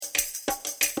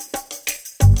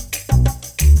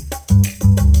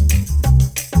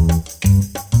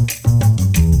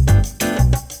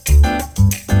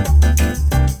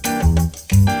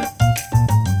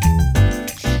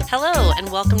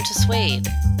Persuade.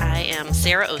 I am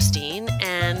Sarah Osteen,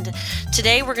 and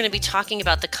today we're going to be talking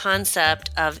about the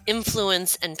concept of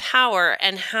influence and power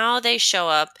and how they show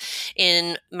up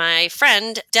in my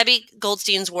friend Debbie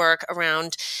Goldstein's work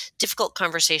around difficult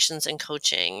conversations and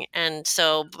coaching. And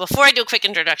so before I do a quick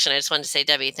introduction, I just wanted to say,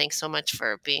 Debbie, thanks so much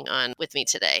for being on with me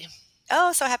today.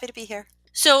 Oh, so happy to be here.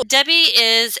 So Debbie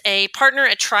is a partner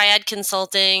at Triad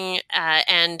Consulting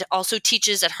and also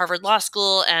teaches at Harvard Law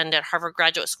School and at Harvard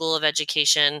Graduate School of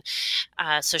Education.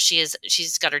 So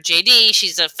she's got her JD.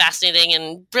 She's a fascinating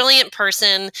and brilliant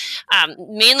person.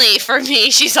 Mainly for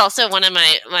me, she's also one of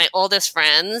my oldest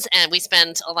friends, and we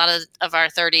spent a lot of our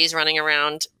 30s running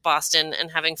around Boston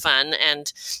and having fun.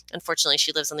 And unfortunately,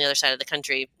 she lives on the other side of the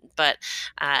country, but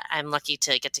I'm lucky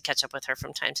to get to catch up with her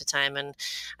from time to time, and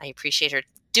I appreciate her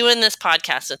doing this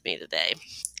podcast with me today.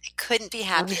 I couldn't be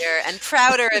happier and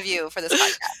prouder of you for this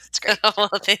podcast. It's great. Oh, well,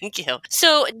 thank you.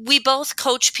 So we both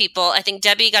coach people. I think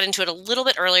Debbie got into it a little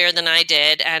bit earlier than I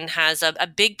did and has a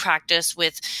big practice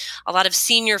with a lot of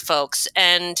senior folks.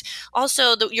 And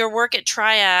also your work at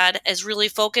Triad is really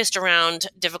focused around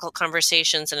difficult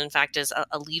conversations and in fact is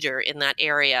a leader in that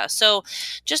area. So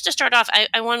just to start off,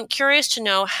 I'm curious to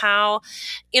know how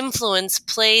influence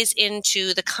plays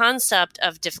into the concept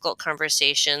of difficult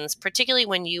conversations, particularly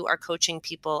when you are coaching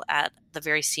people at the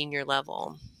very senior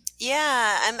level.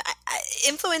 Yeah,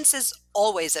 influence is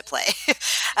always at play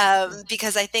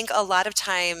because I think a lot of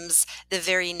times the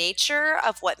very nature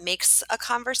of what makes a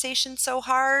conversation so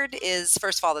hard is,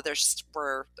 first of all, that there's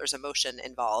emotion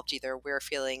involved. Either we're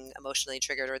feeling emotionally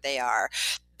triggered or they are.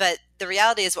 But the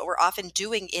reality is what we're often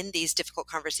doing in these difficult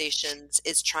conversations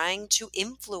is trying to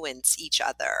influence each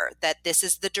other, that this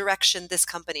is the direction this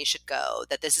company should go,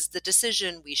 that this is the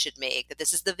decision we should make, that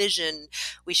this is the vision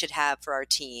we should have for our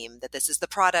team, that this is the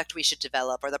product we should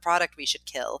develop or the product we should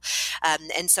kill.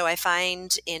 And so I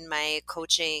find in my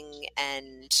coaching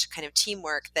and kind of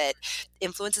teamwork that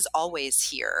influence is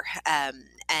always here.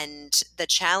 And the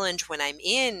challenge when I'm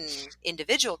in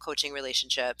individual coaching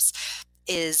relationships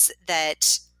is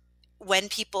that when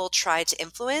people try to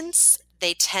influence,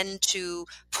 they tend to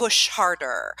push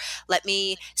harder. Let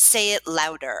me say it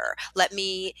louder. Let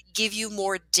me give you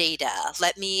more data.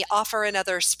 Let me offer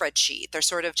another spreadsheet. They're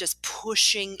sort of just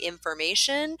pushing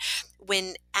information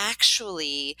when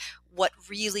actually what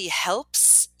really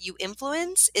helps you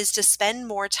influence is to spend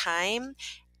more time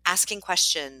asking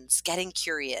questions, getting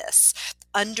curious,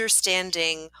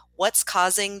 understanding what's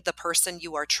causing the person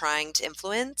you are trying to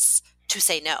influence to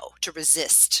say no, to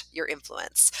resist your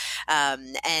influence.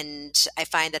 And I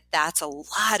find that that's a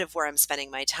lot of where I'm spending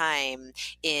my time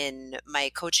in my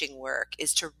coaching work,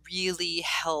 is to really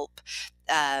help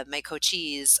my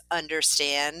coachees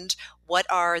understand what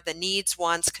are the needs,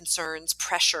 wants, concerns,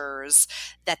 pressures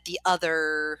that the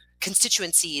other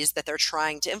constituencies that they're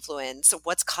trying to influence,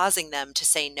 what's causing them to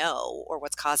say no, or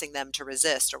what's causing them to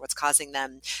resist, or what's causing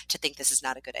them to think this is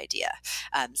not a good idea.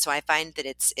 So I find that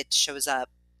it shows up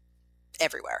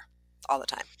everywhere, all the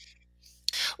time.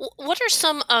 What are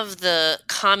some of the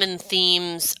common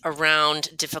themes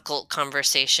around difficult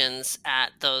conversations at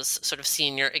those sort of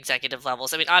senior executive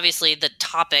levels? I mean, obviously the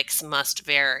topics must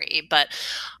vary, but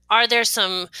are there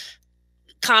some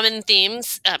common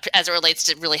themes as it relates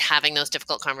to really having those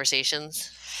difficult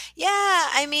conversations? Yeah,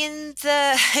 I mean,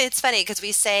 it's funny because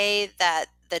we say that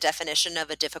the definition of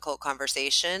a difficult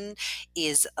conversation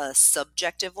is a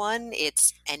subjective one.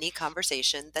 It's any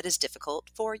conversation that is difficult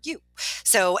for you.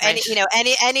 So Right.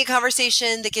 any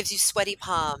conversation that gives you sweaty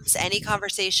palms, any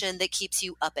conversation that keeps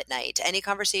you up at night, any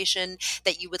conversation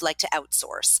that you would like to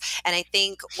outsource. And I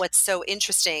think what's so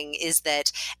interesting is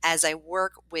that as I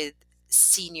work with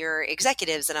senior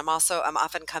executives, and I'm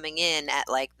often coming in at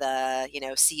like the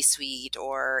C-suite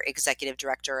or executive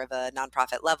director of a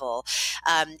nonprofit level,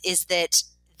 is that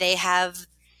they have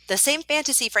the same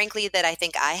fantasy, frankly, that I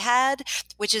think I had,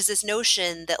 which is this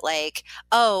notion that like,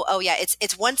 oh yeah,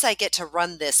 it's once I get to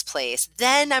run this place,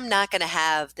 then I'm not going to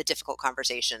have the difficult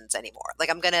conversations anymore. Like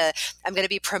I'm gonna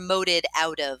be promoted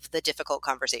out of the difficult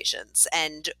conversations.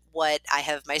 And what I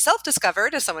have myself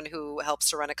discovered as someone who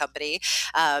helps to run a company,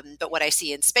 but what I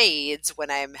see in spades when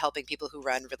I'm helping people who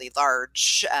run really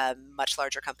large, much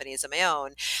larger companies of my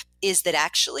own, is that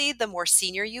actually the more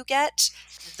senior you get,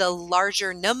 the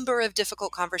larger number of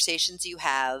difficult conversations you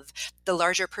have, the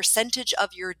larger percentage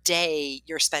of your day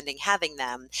you're spending having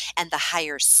them, and the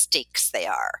higher stakes they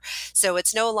are. So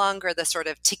it's no longer the sort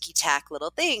of ticky-tack little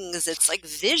things. It's like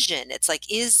vision. It's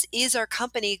like, is our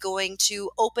company going to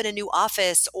open a new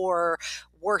office, or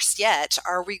worse yet,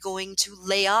 are we going to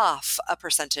lay off a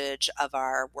percentage of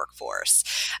our workforce?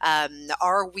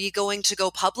 Are we going to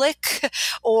go public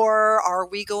or are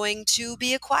we going to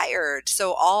be acquired?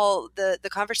 So all the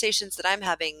conversations that I'm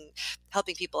having,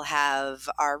 helping people have,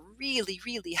 are really,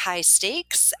 really high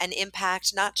stakes and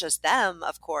impact not just them,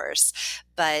 of course,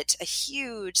 but a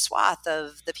huge swath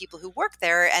of the people who work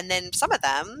there. And then some of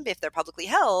them, if they're publicly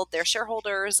held, they're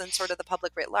shareholders and sort of the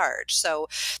public writ large. So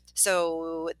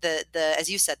the as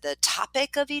you said, the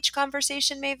topic of each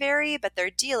conversation may vary, but they're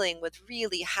dealing with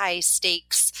really high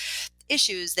stakes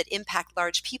issues that impact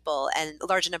large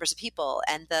numbers of people.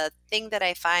 And the thing that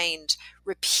I find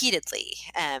repeatedly,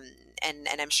 and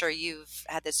I'm sure you've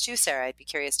had this too, Sarah, I'd be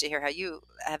curious to hear how you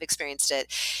have experienced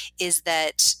it, is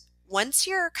that once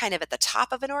you're kind of at the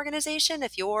top of an organization,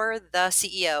 if you're the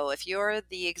CEO, if you're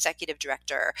the executive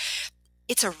director,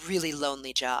 it's a really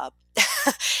lonely job.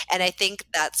 And I think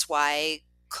that's why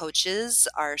coaches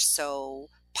are so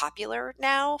popular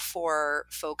now for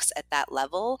folks at that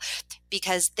level,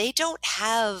 because they don't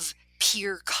have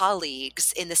peer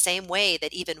colleagues in the same way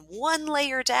that even one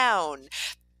layer down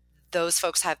those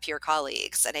folks have peer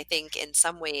colleagues. And I think in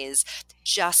some ways,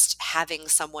 just having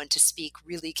someone to speak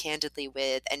really candidly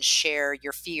with and share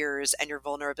your fears and your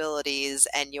vulnerabilities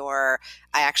and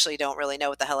I actually don't really know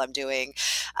what the hell I'm doing,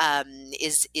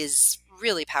 is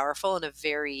really powerful, and a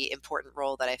very important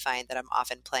role that I find that I'm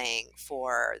often playing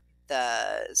for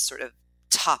the sort of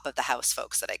top of the house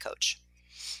folks that I coach.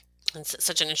 That's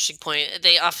such an interesting point.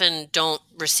 They often don't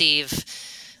receive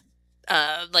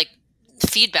like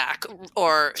feedback,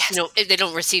 or Yes. they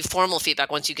don't receive formal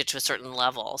feedback once you get to a certain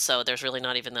level. So there's really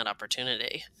not even that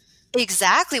opportunity.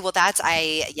 Exactly. Well,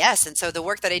 yes. And so the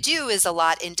work that I do is a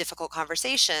lot in difficult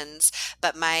conversations,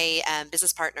 but my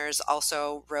business partners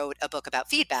also wrote a book about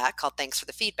feedback called Thanks for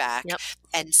the Feedback. Yep.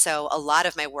 And so a lot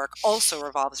of my work also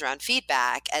revolves around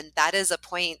feedback. And that is a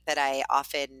point that I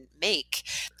often make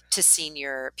to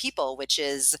senior people, which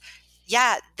is,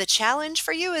 yeah, the challenge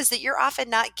for you is that you're often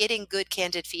not getting good,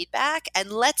 candid feedback. And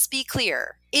let's be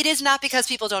clear, it is not because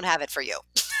people don't have it for you.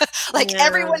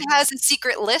 Everyone has a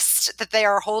secret list that they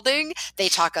are holding. They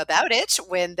talk about it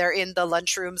when they're in the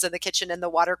lunchrooms and the kitchen and the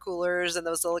water coolers and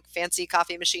those little fancy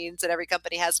coffee machines that every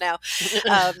company has now.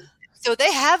 So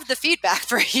they have the feedback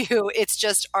for you. It's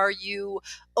just, are you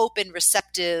open,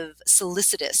 receptive,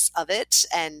 solicitous of it?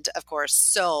 And of course,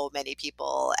 so many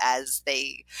people, as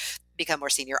they become more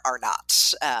senior, are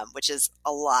not, which is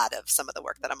a lot of some of the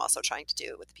work that I'm also trying to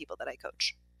do with the people that I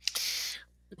coach.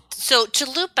 So to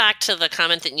loop back to the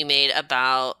comment that you made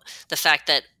about the fact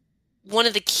that one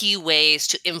of the key ways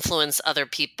to influence other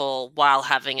people while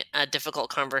having a difficult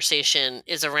conversation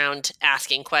is around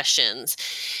asking questions.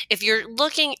 If you're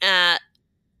looking at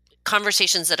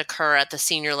conversations that occur at the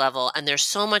senior level and there's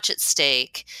so much at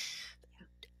stake,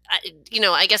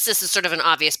 I guess this is sort of an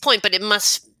obvious point, but it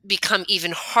must become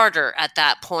even harder at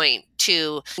that point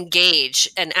to engage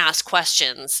and ask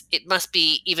questions. It must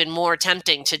be even more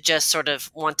tempting to just sort of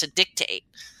want to dictate.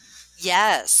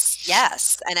 Yes,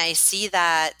 yes. And I see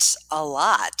that a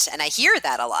lot, and I hear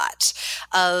that a lot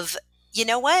of, you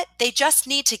know what, they just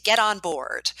need to get on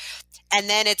board. And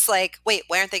then it's like, wait,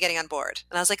 why aren't they getting on board?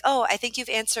 And I was like, oh, I think you've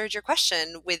answered your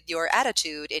question with your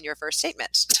attitude in your first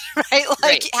statement, right?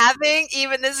 Right. Having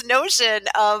even this notion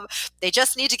of they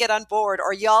just need to get on board,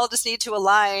 or y'all just need to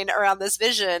align around this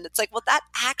vision. It's like, well, that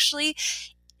actually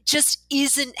just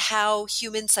isn't how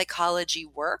human psychology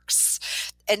works.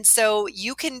 And so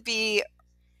you can be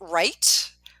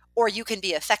right or you can be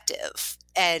effective.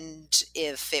 And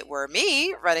if it were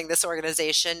me running this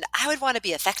organization, I would want to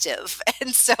be effective.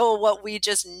 And so what we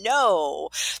just know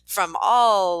from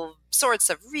all sorts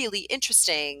of really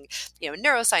interesting,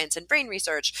 neuroscience and brain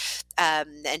research,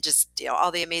 and just,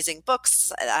 all the amazing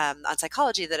books on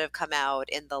psychology that have come out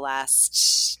in the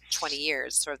last 20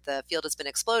 years, sort of the field has been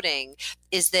exploding,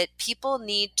 is that people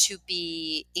need to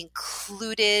be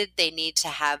included. They need to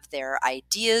have their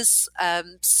ideas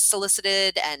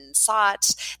solicited and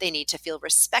sought. They need to feel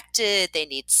respected. They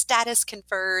need status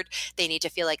conferred. They need to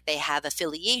feel like they have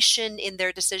affiliation in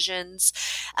their decisions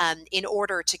in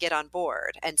order to get on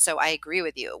board. And so I agree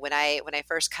with you. When I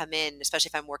first come in, especially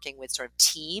if I'm working with sort of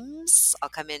teams, I'll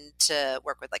come in to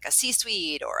work with like a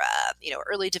C-suite or a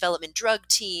early development drug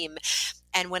team.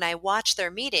 And when I watch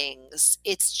their meetings,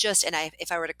 it's just,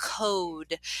 if I were to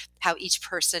code how each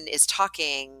person is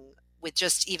talking with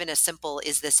just even a simple,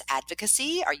 is this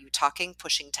advocacy? Are you talking,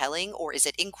 pushing, telling, or is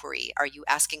it inquiry? Are you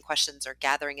asking questions or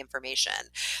gathering information?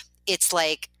 it's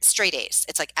like straight A's.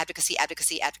 It's like advocacy,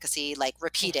 advocacy, advocacy, like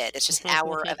repeated. It's just an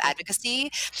hour of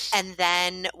advocacy. And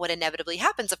then what inevitably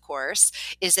happens, of course,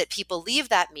 is that people leave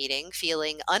that meeting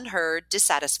feeling unheard,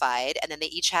 dissatisfied, and then they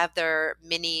each have their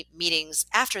mini meetings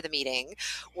after the meeting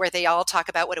where they all talk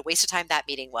about what a waste of time that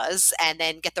meeting was and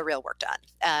then get the real work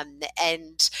done.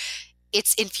 And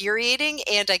it's infuriating,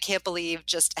 and I can't believe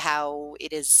just how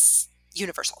it is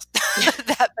universal,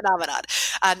 that phenomenon.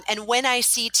 And when I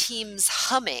see teams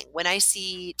humming, when I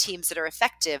see teams that are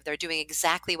effective, they're doing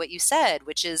exactly what you said,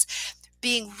 which is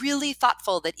being really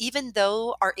thoughtful that even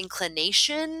though our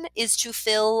inclination is to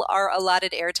fill our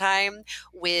allotted airtime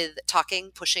with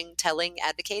talking, pushing, telling,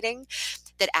 advocating,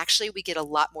 that actually we get a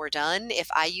lot more done if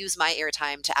I use my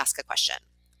airtime to ask a question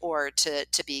or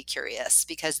to be curious,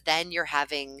 because then you're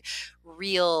having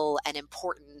real and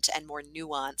important and more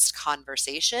nuanced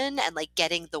conversation and like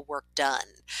getting the work done,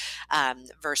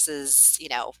 versus,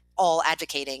 all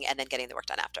advocating and then getting the work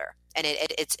done after. And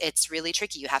it's really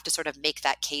tricky. You have to sort of make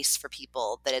that case for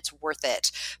people that it's worth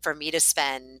it for me to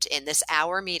spend in this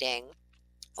hour meeting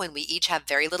when we each have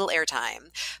very little airtime.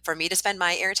 For me to spend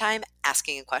my airtime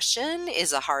asking a question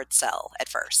is a hard sell at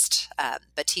first.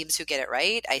 But teams who get it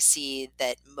right, I see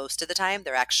that most of the time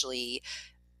they're actually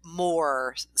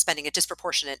more spending a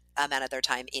disproportionate amount of their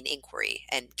time in inquiry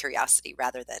and curiosity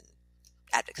rather than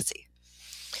advocacy.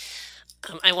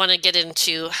 I want to get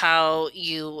into how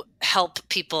you help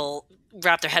people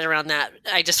wrap their head around that.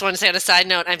 I just want to say on a side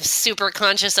note, I'm super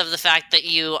conscious of the fact that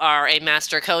you are a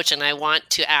master coach, and I want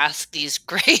to ask these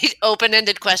great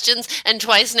open-ended questions. And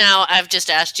twice now I've just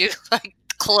asked you like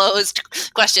closed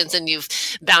questions and you've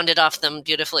bounded off them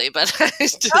beautifully. But oh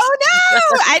no,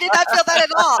 I did not feel that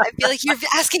at all. I feel like you're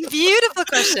asking beautiful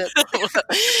questions.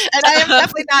 And I am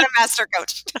definitely not a master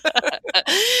coach.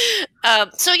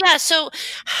 So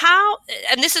how,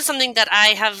 and this is something that I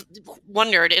have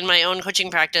wondered in my own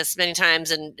coaching practice many times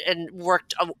and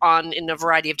worked on in a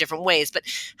variety of different ways, but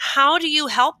how do you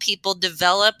help people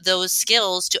develop those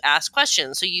skills to ask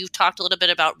questions? So you talked a little bit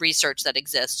about research that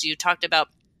exists. You talked about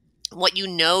what you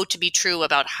know to be true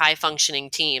about high functioning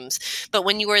teams. But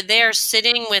when you are there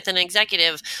sitting with an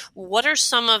executive, what are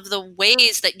some of the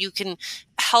ways that you can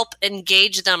help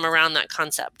engage them around that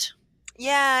concept?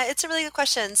 Yeah, it's a really good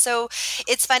question. So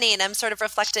it's funny, and I'm sort of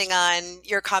reflecting on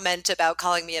your comment about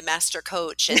calling me a master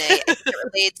coach, and it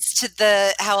relates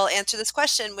to how I'll answer this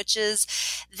question, which is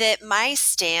that my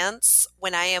stance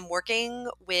when I am working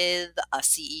with a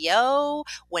CEO,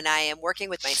 when I am working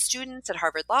with my students at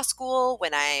Harvard Law School,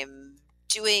 when I'm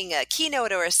doing a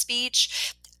keynote or a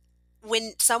speech,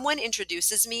 when someone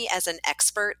introduces me as an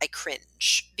expert, I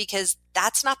cringe because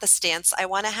that's not the stance I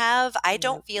want to have. I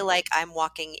don't feel like I'm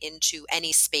walking into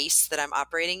any space that I'm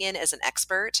operating in as an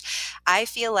expert. I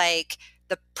feel like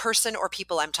the person or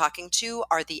people I'm talking to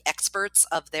are the experts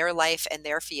of their life and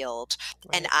their field.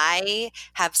 Right. And I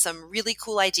have some really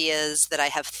cool ideas that I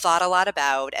have thought a lot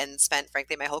about and spent,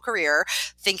 frankly, my whole career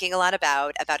thinking a lot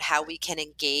about how we can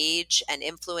engage and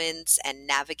influence and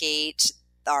navigate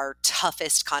our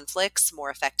toughest conflicts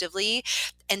more effectively.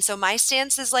 And so my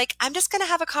stance is like, I'm just going to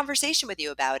have a conversation with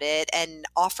you about it and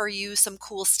offer you some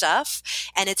cool stuff.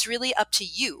 And it's really up to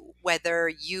you whether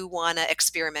you want to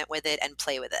experiment with it and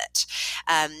play with it.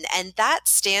 And that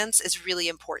stance is really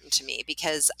important to me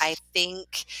because I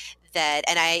think that,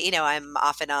 and I'm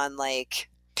often on like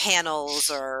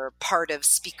panels or part of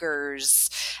speakers,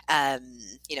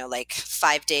 like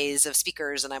 5 days of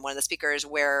speakers, and I'm one of the speakers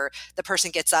where the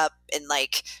person gets up and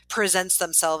like presents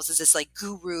themselves as this like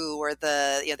guru, or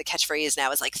the catchphrase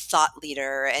now is like thought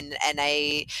leader, and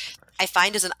I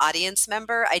find as an audience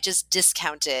member I just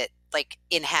discount it like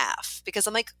in half because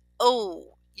I'm like,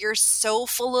 oh, you're so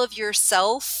full of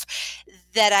yourself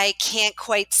that I can't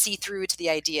quite see through to the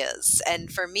ideas.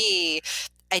 And for me,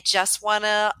 I just want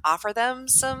to offer them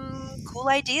some cool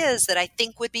ideas that I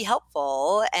think would be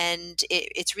helpful. And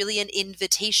it's really an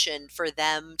invitation for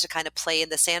them to kind of play in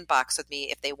the sandbox with me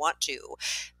if they want to.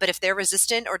 But if they're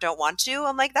resistant or don't want to,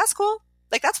 I'm like, that's cool.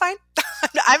 Like, that's fine.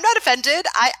 I'm not offended.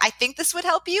 I think this would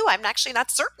help you. I'm actually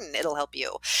not certain it'll help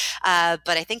you.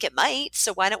 But I think it might.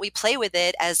 So why don't we play with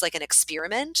it as like an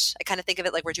experiment? I kind of think of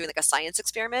it like we're doing like a science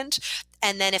experiment.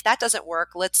 And then if that doesn't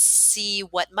work, let's see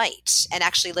what might. And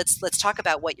actually, let's talk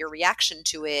about what your reaction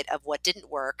to it of what didn't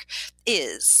work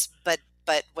is. But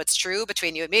what's true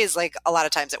between you and me is like a lot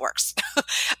of times it works.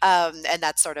 And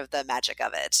that's sort of the magic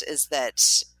of it, is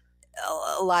that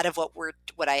a lot of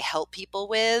what I help people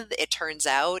with, it turns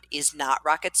out, is not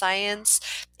rocket science.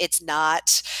 It's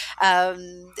not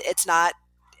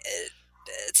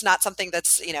it's not something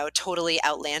that's, totally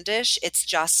outlandish. It's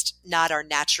just not our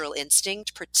natural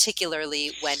instinct,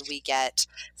 particularly when we get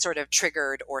sort of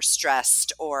triggered or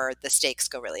stressed or the stakes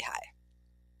go really high.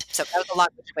 So that was a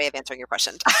long-winded way of answering your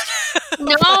question.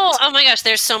 No, oh my gosh,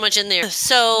 there's so much in there.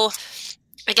 So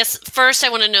I guess first I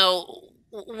want to know,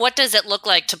 what does it look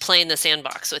like to play in the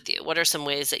sandbox with you? What are some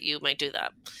ways that you might do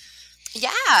that? Yeah,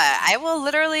 I will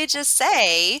literally just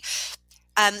say,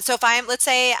 so if let's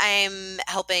say I'm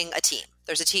helping a team.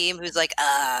 There's a team who's like,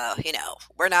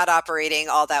 we're not operating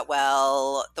all that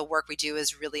well. The work we do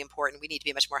is really important. We need to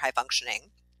be much more high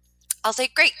functioning. I'll say,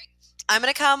 great, I'm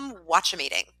going to come watch a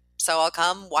meeting. So I'll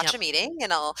come watch a meeting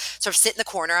and I'll sort of sit in the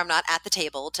corner. I'm not at the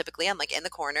table. Typically I'm like in the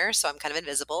corner. So I'm kind of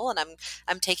invisible and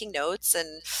I'm taking notes.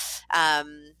 And,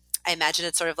 I imagine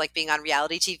it's sort of like being on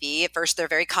reality TV. At first they're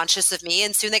very conscious of me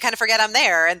and soon they kind of forget I'm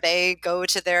there and they go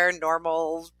to their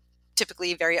normal,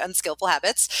 typically very unskillful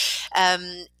habits.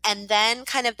 And then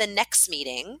kind of the next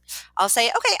meeting, I'll say,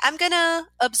 okay, I'm going to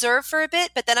observe for a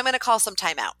bit, but then I'm going to call some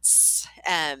timeouts.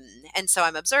 And so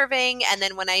I'm observing. And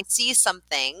then when I see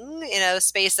something in a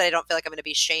space that I don't feel like I'm going to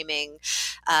be shaming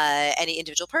any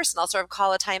individual person, I'll sort of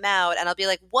call a timeout and I'll be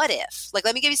like, what if? Like,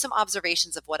 let me give you some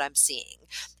observations of what I'm seeing.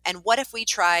 And what if we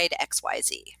tried X, Y,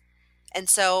 Z? And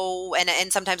so,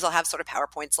 and sometimes I'll have sort of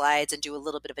PowerPoint slides and do a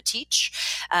little bit of a teach.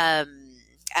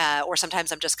 Or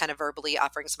sometimes I'm just kind of verbally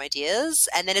offering some ideas.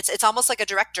 And then it's almost like a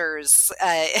director's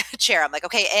chair. I'm like,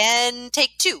 okay, and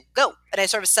take 2, go. And I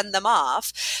sort of send them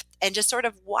off and just sort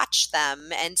of watch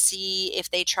them and see if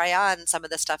they try on some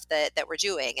of the stuff that we're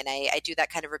doing. And I do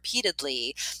that kind of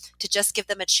repeatedly to just give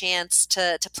them a chance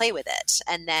to play with it.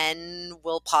 And then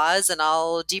we'll pause and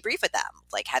I'll debrief with them.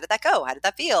 Like, how did that go? How did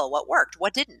that feel? What worked?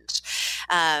 What didn't?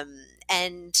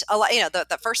 And a lot,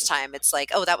 the first time it's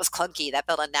like, oh, that was clunky. That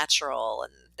felt unnatural.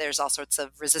 And there's all sorts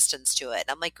of resistance to it. And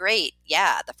I'm like, great.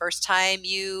 Yeah. The first time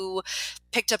you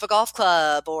picked up a golf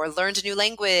club or learned a new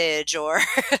language or,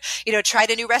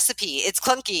 tried a new recipe, it's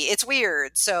clunky. It's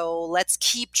weird. So let's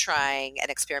keep trying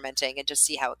and experimenting and just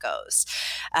see how it goes.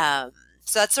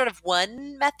 So that's sort of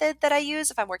one method that I use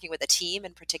if I'm working with a team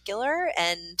in particular.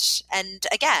 And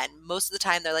again, most of the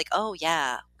time they're like, oh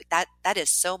yeah, that is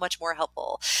so much more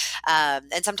helpful.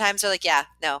 And sometimes they're like, yeah,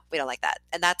 no, we don't like that.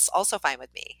 And that's also fine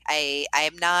with me. I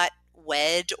am not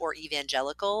wed or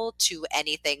evangelical to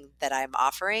anything that I'm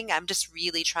offering. I'm just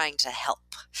really trying to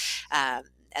help.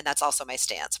 And that's also my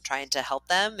stance. I'm trying to help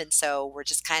them. And so we're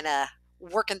just kind of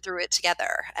working through it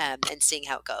together and seeing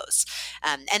how it goes.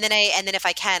 And then if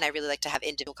I can, I really like to have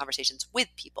individual conversations with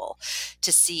people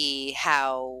to see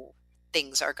how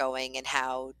things are going and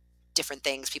how different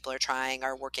things people are trying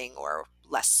are working or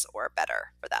less or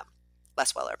better for them,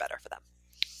 less well or better for them.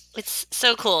 It's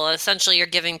so cool. Essentially, you're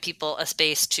giving people a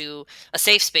safe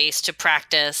space to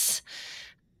practice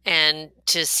and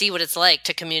to see what it's like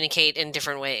to communicate in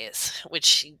different ways,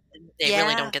 which they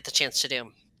really don't get the chance to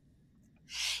do.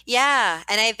 Yeah.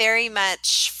 And I very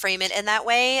much frame it in that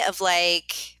way of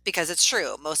like, because it's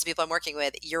true. Most of the people I'm working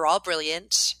with, you're all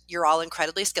brilliant. You're all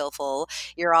incredibly skillful.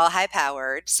 You're all high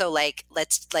powered. So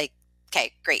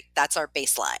okay, great. That's our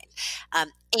baseline.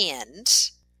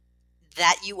 And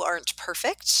that you aren't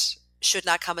perfect should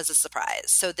not come as a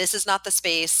surprise. So this is not the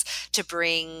space to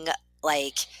bring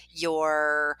like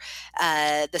your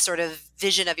the sort of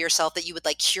vision of yourself that you would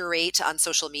like curate on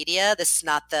social media. This is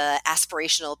not the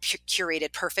aspirational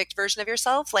curated perfect version of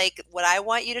yourself. Like, what I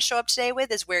want you to show up today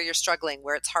with is where you're struggling,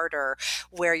 where it's harder,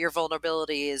 where your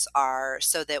vulnerabilities are,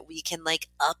 so that we can like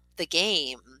up the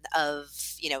game of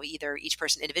either each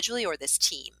person individually or this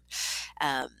team.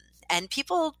 And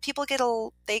people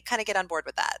they kind of get on board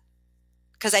with that.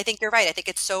 Because I think you're right. I think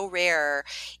it's so rare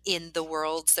in the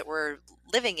worlds that we're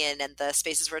living in and the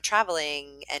spaces we're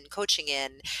traveling and coaching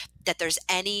in that there's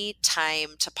any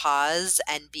time to pause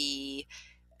and be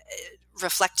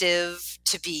reflective,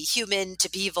 to be human,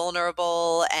 to be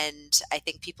vulnerable. And I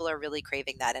think people are really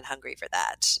craving that and hungry for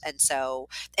that. And so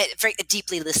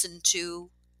deeply listened to.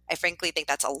 I frankly think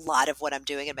that's a lot of what I'm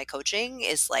doing in my coaching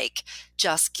is like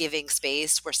just giving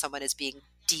space where someone is being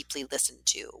deeply listened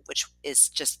to, which is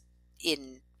just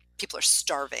people are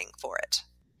starving for it.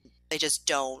 They just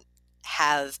don't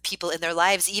have people in their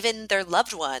lives, even their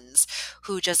loved ones,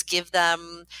 who just give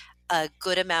them a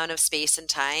good amount of space and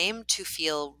time to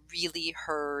feel really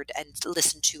heard and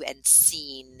listened to and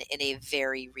seen in a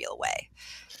very real way.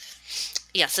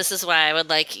 Yes, this is why I would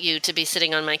like you to be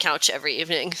sitting on my couch every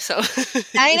evening. So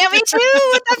I know, me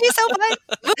too. That'd be so fun.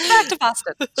 Move back to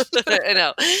Boston. I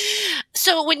know.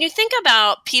 So when you think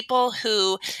about people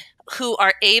who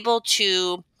are able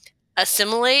to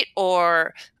assimilate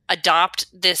or adopt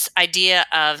this idea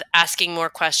of asking more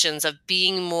questions, of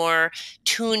being more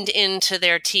tuned into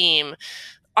their team,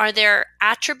 are there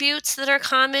attributes that are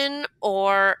common,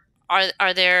 or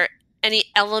are there any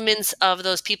elements of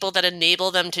those people that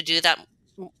enable them to do that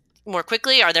more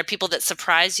quickly? Are there people that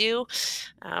surprise you?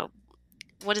 Uh,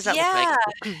 what does that look like?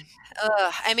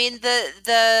 Yeah. I mean,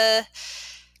 the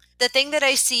thing that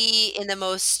I see in the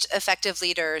most effective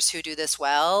leaders who do this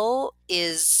well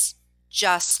is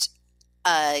just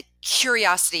a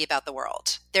curiosity about the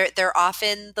world. They're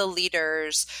often the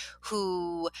leaders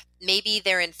who maybe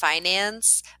they're in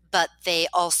finance, but they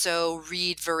also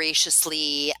read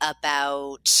voraciously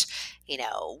about,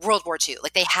 World War II.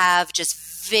 Like they have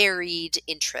just varied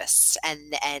interests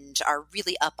and are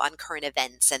really up on current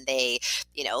events, and they,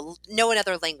 know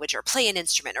another language or play an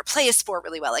instrument or play a sport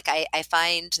really well. Like I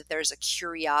find that there's a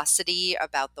curiosity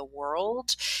about the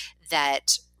world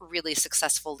that really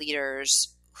successful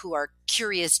leaders who are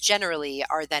curious generally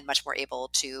are then much more able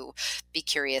to be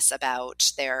curious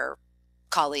about their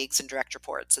colleagues and direct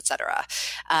reports, et cetera.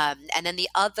 And then the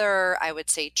other, I would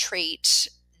say, trait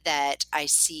that I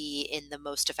see in the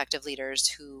most effective leaders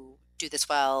who do this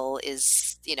well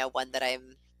is, one that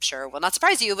I'm sure will not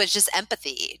surprise you, but it's just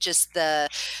empathy, just the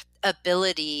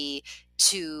ability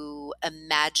to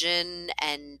imagine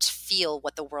and feel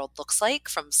what the world looks like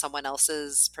from someone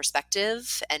else's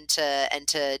perspective, and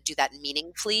to do that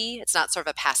meaningfully. It's not sort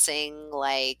of a passing,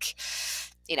 like,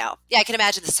 yeah, I can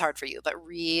imagine this is hard for you, but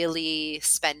really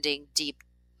spending deep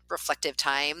reflective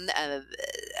time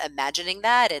imagining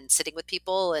that and sitting with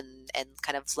people and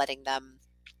kind of letting them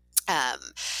um,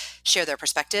 share their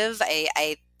perspective.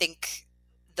 I think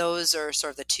those are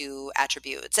sort of the two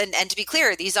attributes. And to be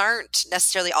clear, these aren't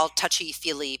necessarily all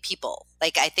touchy-feely people.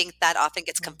 Like, I think that often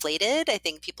gets conflated. I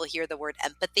think people hear the word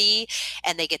empathy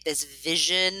and they get this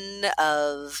vision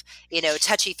of,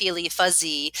 touchy-feely,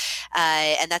 fuzzy.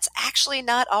 And that's actually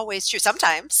not always true.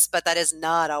 Sometimes, but that is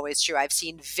not always true. I've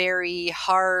seen very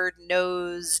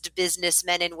hard-nosed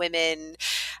businessmen and women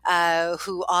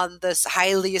who on this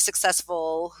highly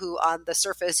successful, who on the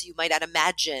surface you might not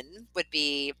imagine would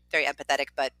be very empathetic,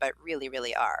 but really,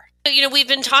 really are. We've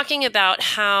been talking about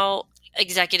how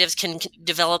executives can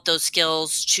develop those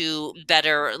skills to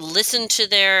better listen to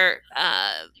their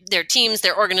teams,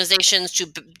 their organizations,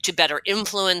 to better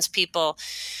influence people.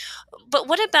 But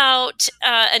what about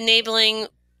enabling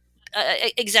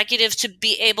executives to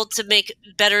be able to make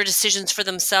better decisions for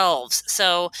themselves?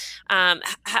 So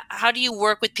how do you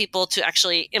work with people to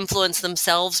actually influence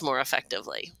themselves more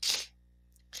effectively?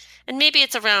 And maybe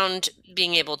it's around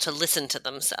being able to listen to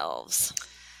themselves.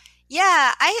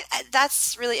 Yeah,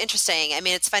 that's really interesting. I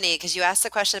mean, it's funny because you asked the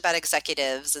question about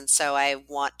executives, and so I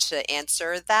want to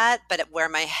answer that. But where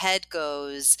my head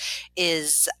goes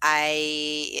is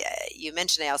you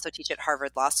mentioned I also teach at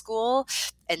Harvard Law School,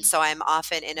 and so I'm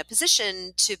often in a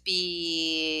position to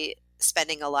be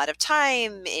spending a lot of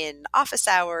time in office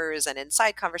hours and in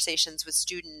side conversations with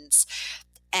students.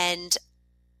 And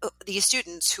these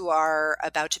students who are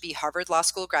about to be Harvard Law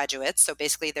School graduates, so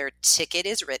basically their ticket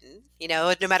is written,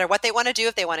 no matter what they want to do,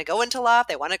 if they want to go into law, if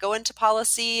they want to go into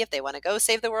policy, if they want to go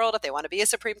save the world, if they want to be a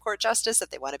Supreme Court justice, if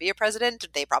they want to be a president,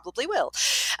 they probably will.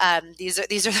 These are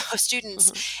those students.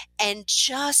 Mm-hmm. And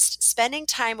just spending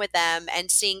time with them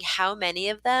and seeing how many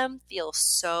of them feel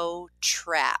so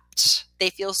trapped.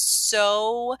 They feel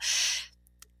so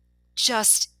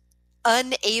just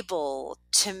unable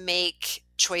to make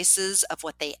choices of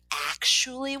what they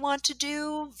actually want to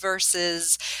do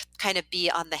versus kind of be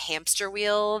on the hamster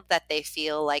wheel that they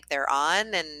feel like they're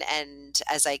on. And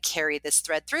as I carry this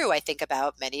thread through, I think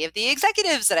about many of the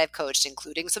executives that I've coached,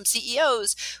 including some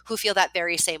CEOs who feel that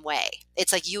very same way.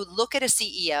 It's like you look at a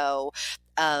CEO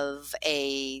of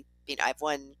I have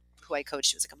one who I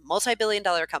coached who was like a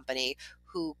multi-billion-dollar company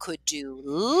who could do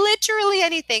literally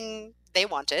anything they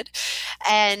wanted.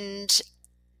 And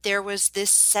there was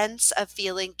this sense of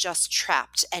feeling just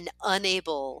trapped and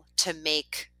unable to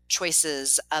make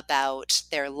choices about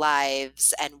their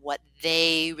lives and what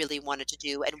they really wanted to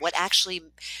do and what actually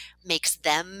makes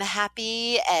them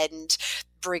happy and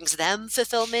brings them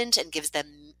fulfillment and gives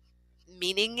them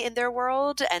meaning in their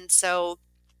world. And so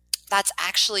that's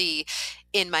actually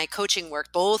in my coaching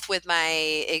work, both with my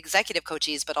executive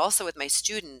coaches, but also with my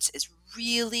students, is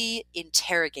really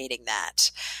interrogating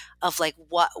that of like,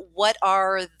 what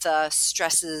are the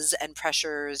stresses and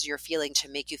pressures you're feeling to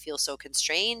make you feel so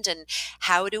constrained? And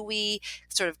how do we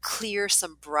sort of clear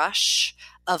some brush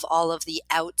of all of the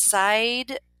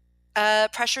outside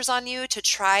pressures on you to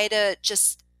try to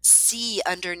just see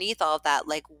underneath all of that,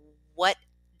 like, what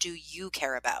do you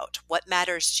care about? What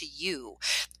matters to you?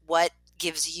 What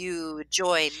gives you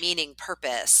joy, meaning,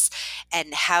 purpose?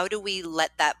 And how do we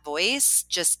let that voice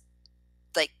just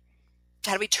like,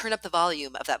 how do we turn up the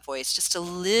volume of that voice just a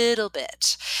little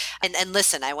bit? And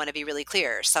listen, I want to be really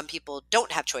clear. Some people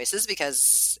don't have choices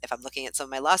because if I'm looking at some of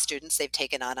my law students, they've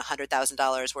taken on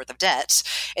 $100,000 worth of debt.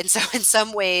 And so in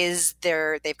some ways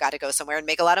they've got to go somewhere and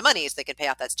make a lot of money so they can pay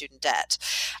off that student debt.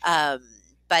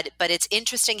 But it's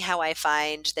interesting how I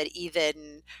find that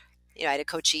even, I had a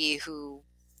coachee who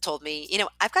told me,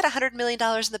 I've got $100 million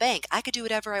in the bank. I could do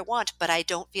whatever I want, but I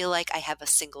don't feel like I have a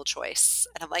single choice.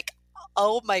 And I'm like,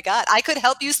 oh my God, I could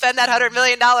help you spend that $100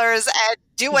 million and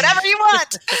do whatever you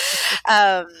want.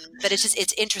 But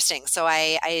it's interesting. So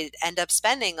I end up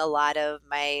spending a lot of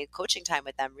my coaching time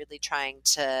with them, really trying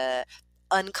to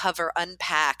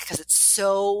unpack, because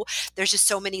there's just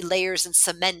so many layers and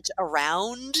cement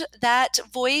around that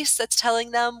voice that's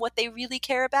telling them what they really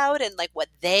care about and like what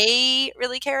they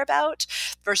really care about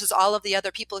versus all of the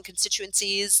other people and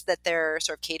constituencies that they're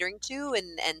sort of catering to.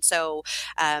 And so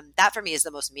that for me is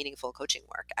the most meaningful coaching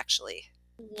work, actually.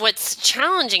 What's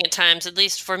challenging at times, at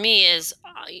least for me, is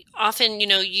often,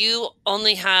 you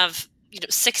only have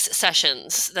 6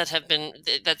 sessions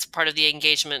that's part of the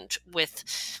engagement with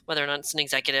whether or not it's an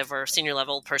executive or senior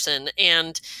level person.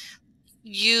 And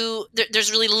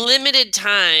there's really limited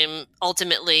time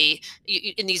ultimately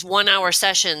in these 1-hour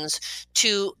sessions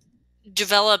to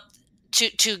develop,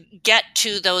 to get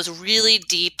to those really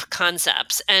deep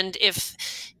concepts. And if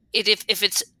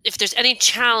there's any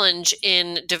challenge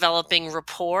in developing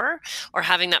rapport or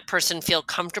having that person feel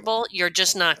comfortable, you're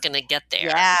just not going to get there.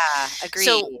 Yeah, agreed.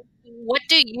 So what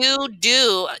do you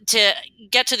do to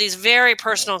get to these very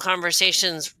personal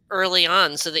conversations early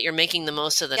on so that you're making the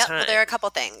most of the time? Well, there are a couple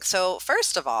things. So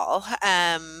first of all,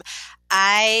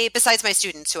 besides my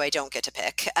students who I don't get to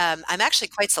pick, I'm actually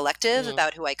quite selective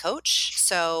about who I coach.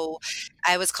 So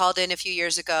I was called in a few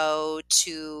years ago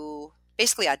to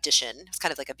basically audition. It's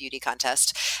kind of like a beauty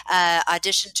contest.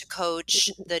 Audition to coach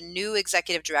the new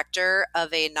executive director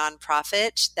of a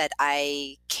nonprofit that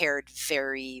I cared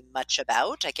very much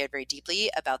about. I cared very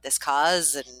deeply about this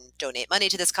cause and donate money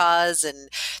to this cause, and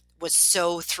was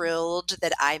so thrilled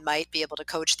that I might be able to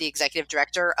coach the executive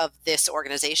director of this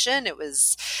organization. It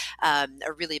was a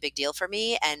really big deal for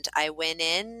me. And I went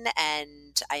in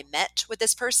and I met with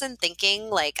this person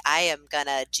thinking like, I am going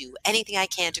to do anything I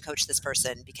can to coach this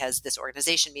person because this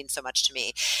organization means so much to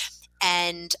me.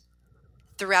 And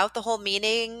throughout the whole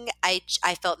meeting, I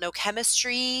felt no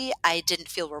chemistry. I didn't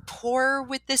feel rapport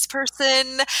with this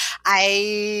person.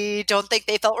 I don't think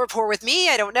they felt rapport with me.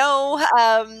 I don't know.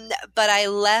 But I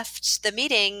left the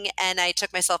meeting and I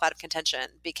took myself out of contention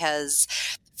because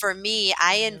for me,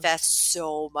 I invest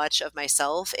so much of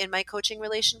myself in my coaching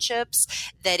relationships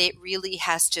that it really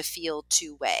has to feel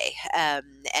two-way.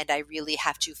 And I really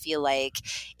have to feel like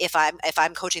if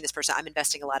I'm coaching this person, I'm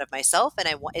investing a lot of myself, and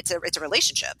it's a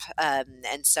relationship.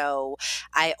 And so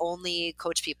I only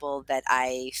coach people that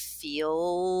I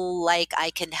feel like I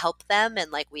can help them,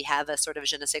 and like we have a sort of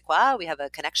je ne sais quoi, we have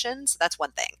a connection. So that's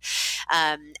one thing.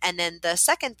 And then the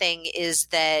second thing is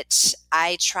that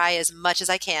I try as much as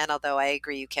I can, although I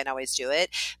agree you can't always do it,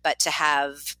 but to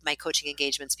have my coaching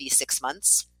engagements be 6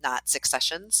 months, not 6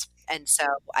 sessions. And so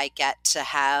I get to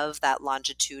have that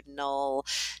longitudinal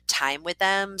time with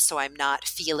them. So I'm not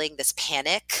feeling this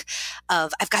panic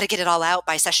of I've got to get it all out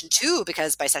by session 2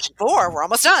 because by session 4 we're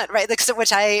almost done, right? Like, so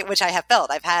which I have felt.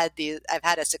 I've had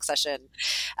a 6 session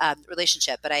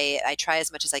relationship, but I try as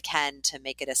much as I can to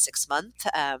make it a 6 month.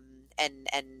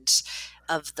 And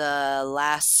of the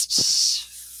last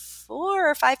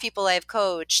 4 or 5 people I've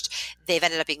coached, they've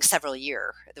ended up being several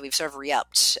year. We've sort of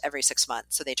re-upped every 6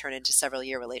 months, so they turn into several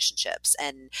year relationships,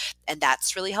 and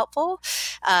that's really helpful.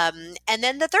 And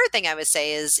then the third thing I would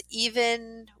say is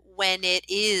even when it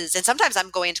is, and sometimes I'm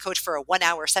going to coach for a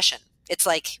 1-hour session. It's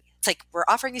like we're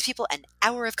offering these people an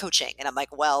hour of coaching, and I'm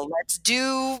like, well, let's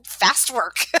do fast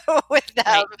work with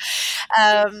them.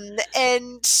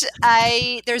 And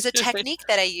there's a technique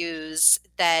that I use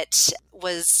that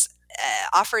was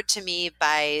offered to me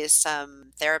by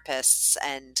some therapists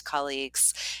and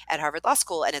colleagues at Harvard Law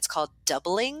School, and it's called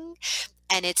doubling.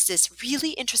 And it's this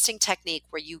really interesting technique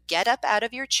where you get up out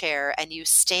of your chair and you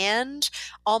stand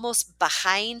almost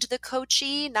behind the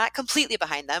coachee, not completely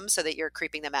behind them so that you're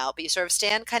creeping them out, but you sort of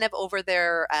stand kind of over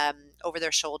their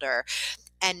shoulder.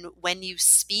 And when you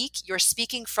speak, you're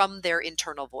speaking from their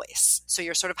internal voice. So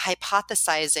you're sort of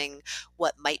hypothesizing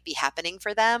what might be happening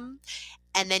for them.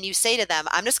 And then you say to them,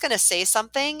 I'm just going to say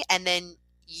something, and then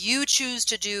you choose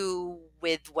to do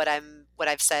with what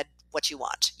I've said what you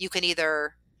want. You can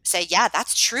either say, yeah,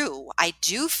 that's true. I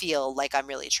do feel like I'm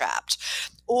really trapped.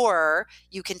 Or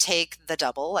you can take the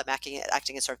double, I'm acting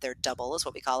as sort of their double is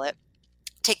what we call it,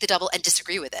 take the double and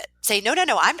disagree with it. Say, no, no,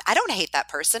 no, I don't hate that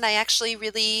person. I actually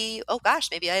really, oh gosh,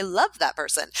 maybe I love that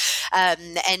person.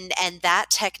 And that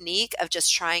technique of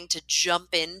just trying to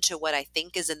jump into what I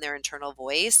think is in their internal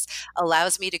voice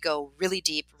allows me to go really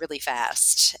deep, really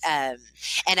fast. And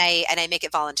I make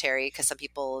it voluntary because some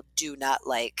people do not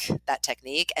like that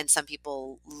technique and some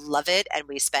people love it. And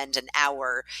we spend an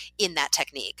hour in that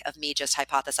technique of me just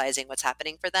hypothesizing what's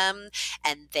happening for them,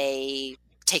 and they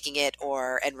taking it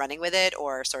or and running with it,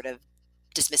 or sort of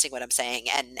dismissing what I'm saying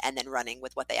and then running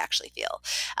with what they actually feel.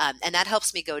 And that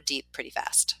helps me go deep pretty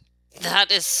fast.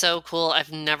 That is so cool.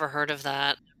 I've never heard of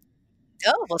that.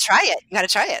 Oh, well, try it. You got to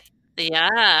try it.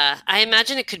 Yeah, I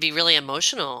imagine it could be really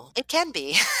emotional. It can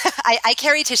be. I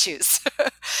carry tissues,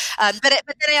 but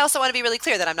then I also want to be really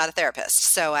clear that I'm not a therapist.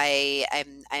 So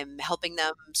I'm helping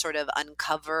them sort of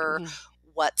uncover Mhm.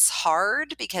 what's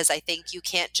hard, because I think you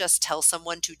can't just tell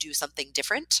someone to do something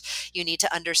different. You need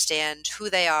to understand who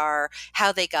they are,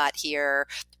 how they got here,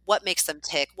 what makes them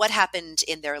tick, what happened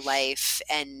in their life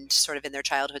and sort of in their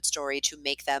childhood story to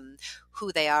make them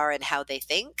who they are and how they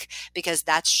think, because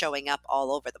that's showing up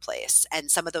all over the place.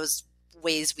 And some of those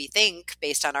ways we think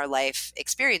based on our life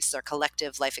experiences, our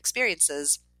collective life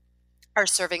experiences, are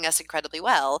serving us incredibly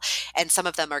well, and some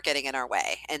of them are getting in our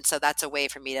way. And so that's a way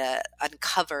for me to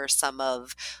uncover some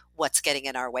of what's getting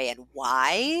in our way and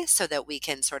why, so that we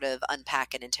can sort of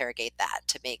unpack and interrogate that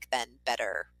to make then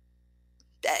better,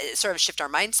 sort of shift our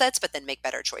mindsets, but then make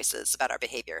better choices about our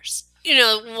behaviors. You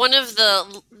know, one of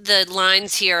the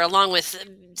lines here, along with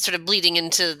sort of bleeding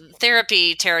into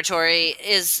therapy territory,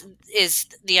 is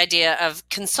the idea of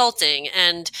consulting.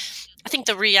 And I think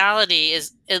the reality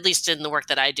is, at least in the work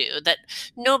that I do, that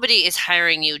nobody is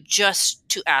hiring you just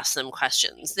to ask them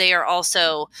questions. They are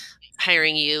also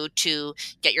hiring you to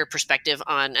get your perspective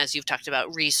on, as you've talked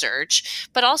about, research,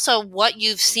 but also what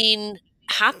you've seen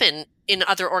happen in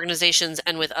other organizations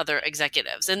and with other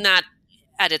executives. And that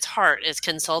at its heart is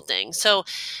consulting. So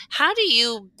how do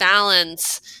you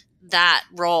balance that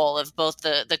role of both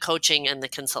the coaching and the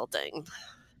consulting?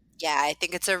 Yeah, I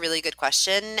think it's a really good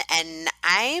question. And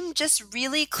I'm just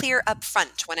really clear up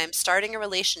front when I'm starting a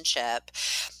relationship.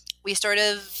 We sort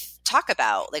of talk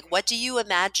about, like, what do you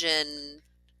imagine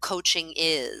coaching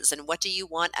is and what do you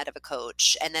want out of a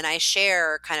coach? And then I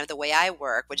share kind of the way I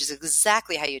work, which is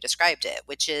exactly how you described it,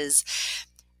 which is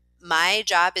my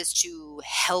job is to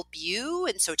help you.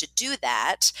 And so to do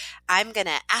that, I'm going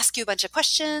to ask you a bunch of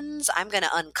questions. I'm going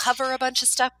to uncover a bunch of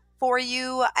stuff for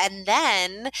you. And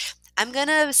then I'm going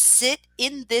to sit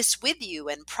in this with you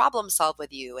and problem solve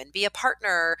with you and be a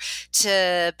partner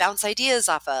to bounce ideas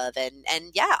off of and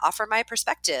yeah, offer my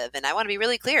perspective. And I want to be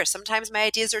really clear. Sometimes my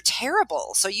ideas are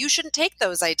terrible, so you shouldn't take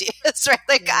those ideas, right?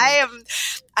 Like I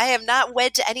am not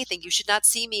wed to anything. You should not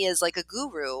see me as like a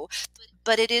guru.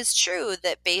 But it is true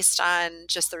that based on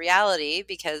just the reality,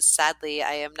 because sadly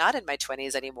I am not in my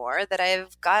 20s anymore, that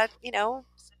I've got,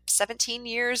 17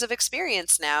 years of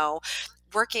experience now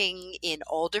working in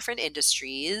all different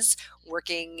industries,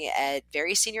 working at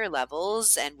very senior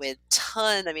levels and with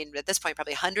at this point,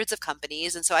 probably hundreds of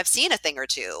companies. And so I've seen a thing or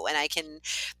two, and I can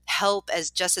help,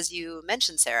 just as you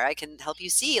mentioned, Sarah, I can help you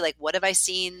see, like, what have I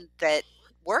seen that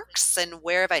works and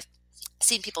where have I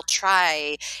seen people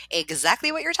try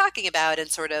exactly what you're talking about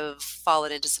and sort of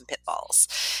fallen into some pitfalls.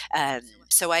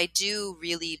 So I do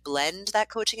really blend that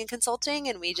coaching and consulting,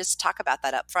 and we just talk about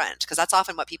that up front, because that's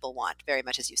often what people want, very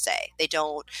much as you say. They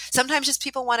don't, sometimes just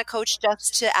people want a coach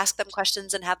just to ask them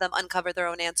questions and have them uncover their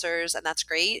own answers, and that's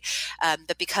great.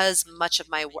 But because much of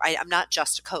I'm not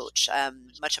just a coach,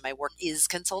 much of my work is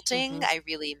consulting, I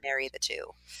really marry the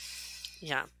two.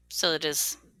 Yeah. So it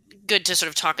is good to sort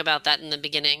of talk about that in the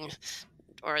beginning,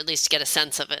 or at least get a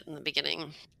sense of it in the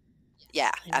beginning.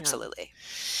 Yeah, absolutely.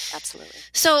 Absolutely.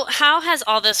 So how has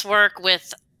all this work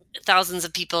with thousands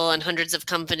of people and hundreds of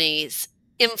companies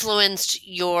influenced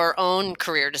your own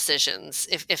career decisions,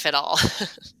 if at all?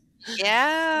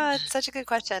 Yeah, it's such a good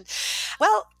question.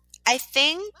 Well, I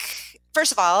think,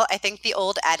 first of all, I think the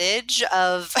old adage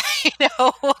of,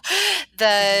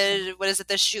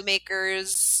 the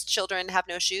shoemaker's children have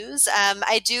no shoes.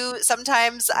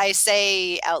 Sometimes I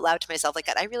say out loud to myself, like,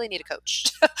 God, I really need a coach.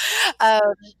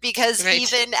 Because Right.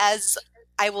 even as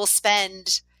I will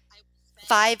spend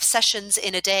 5 sessions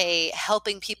in a day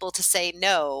helping people to say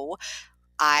no,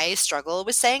 I struggle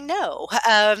with saying no.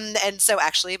 And so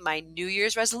actually my New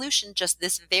Year's resolution just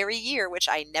this very year, which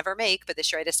I never make, but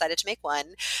this year I decided to make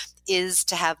one, is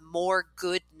to have more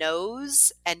good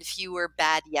no's and fewer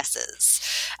bad yeses.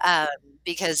 Um,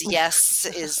 because yes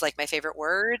is like my favorite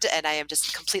word, and I am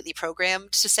just completely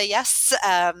programmed to say yes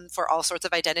for all sorts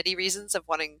of identity reasons of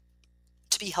wanting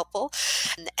to be helpful.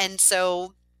 And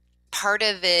so part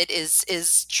of it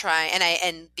is trying,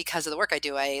 and because of the work I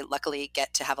do, I luckily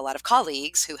get to have a lot of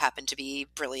colleagues who happen to be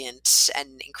brilliant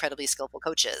and incredibly skillful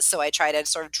coaches. So I try to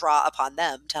sort of draw upon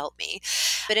them to help me.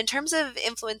 But in terms of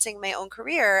influencing my own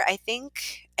career, I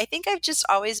think I've just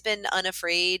always been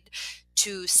unafraid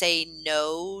to say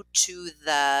no to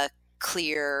the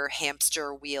clear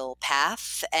hamster wheel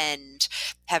path, and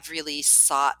have really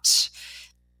sought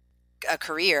a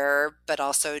career, but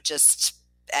also just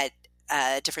at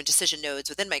different decision nodes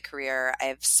within my career,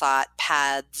 I've sought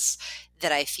paths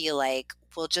that I feel like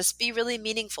will just be really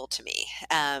meaningful to me.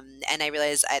 And I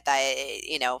realize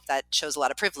that shows a lot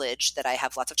of privilege that I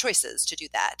have lots of choices to do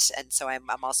that. And so I'm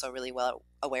also really well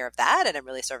aware of that. And I'm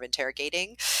really sort of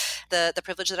interrogating the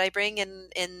privilege that I bring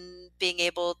in being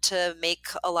able to make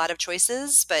a lot of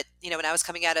choices. But, when I was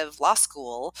coming out of law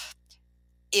school,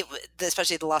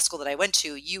 especially the law school that I went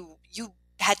to, you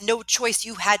had no choice.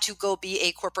 You had to go be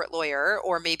a corporate lawyer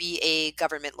or maybe a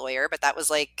government lawyer, but that was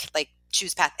like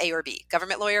choose path A or B: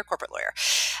 government lawyer, corporate lawyer.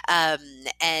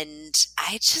 And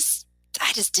I just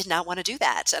did not want to do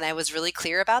that. And I was really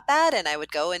clear about that. And I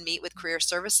would go and meet with career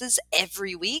services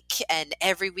every week. And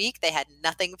every week they had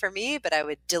nothing for me, but I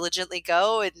would diligently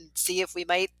go and see if we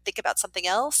might think about something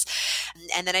else.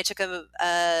 And then I took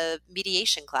a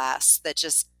mediation class that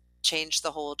just changed the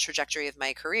whole trajectory of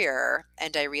my career.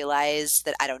 And I realized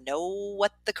that I don't know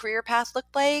what the career path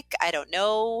looked like. I don't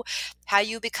know how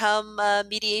you become a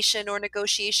mediation or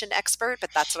negotiation expert, but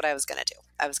that's what I was going to do.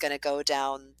 I was going to go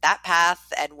down that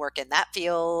path and work in that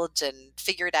field and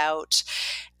figure it out.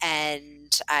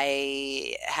 And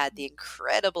I had the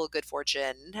incredible good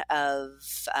fortune of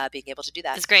being able to do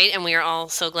that. It's great. And we are all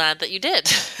so glad that you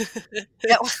did.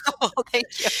 Yeah, well, thank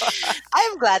you.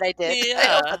 I'm glad I did. Yeah. I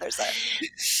hope others are.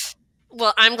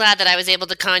 Well, I'm glad that I was able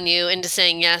to con you into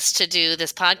saying yes to do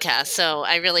this podcast. So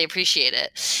I really appreciate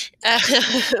it.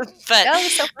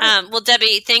 Well,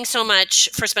 Debbie, thanks so much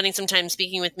for spending some time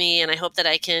speaking with me. And I hope that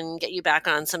I can get you back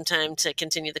on sometime to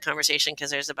continue the conversation,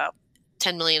 because there's about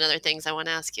 10 million other things I want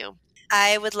to ask you.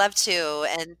 I would love to.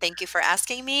 And thank you for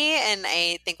asking me. And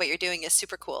I think what you're doing is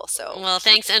super cool. So, well,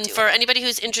 thanks. And for anybody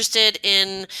who's interested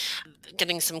in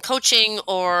getting some coaching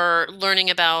or learning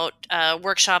about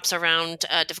workshops around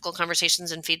difficult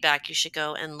conversations and feedback, you should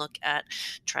go and look at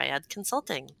Triad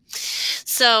Consulting.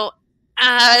 So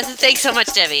thanks so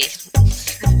much, Debbie.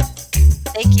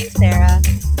 Thank you.